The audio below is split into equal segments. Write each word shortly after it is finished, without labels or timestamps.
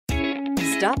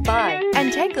Stop by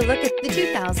and take a look at the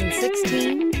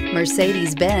 2016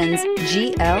 Mercedes-Benz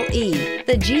GLE.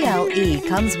 The GLE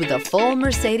comes with a full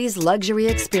Mercedes luxury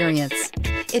experience.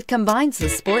 It combines the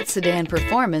sports sedan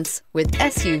performance with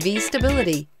SUV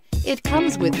stability. It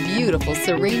comes with beautiful,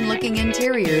 serene-looking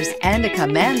interiors and a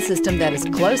command system that is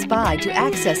close by to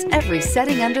access every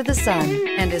setting under the sun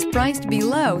and is priced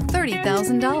below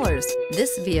 $30,000.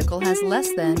 This vehicle has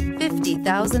less than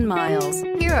 50,000 miles.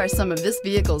 Here are some of this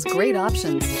vehicle's great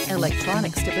options: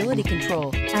 electronic stability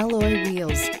control, alloy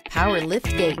wheels, power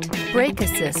liftgate, brake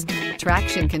assist,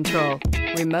 traction control,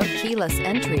 remote keyless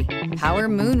entry, power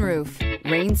moonroof,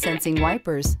 rain-sensing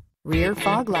wipers, rear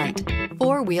fog light,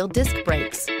 four-wheel disc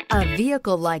brakes. A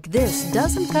vehicle like this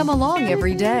doesn't come along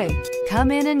every day.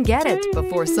 Come in and get it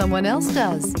before someone else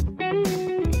does.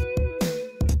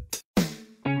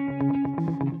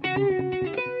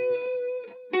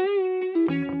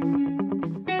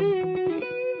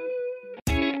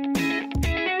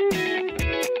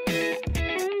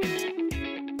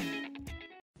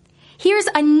 Here's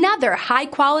another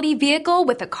high-quality vehicle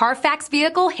with a Carfax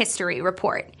Vehicle History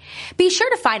Report. Be sure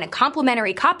to find a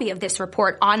complimentary copy of this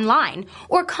report online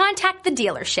or contact the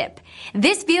dealership.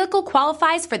 This vehicle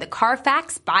qualifies for the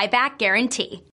Carfax Buyback Guarantee.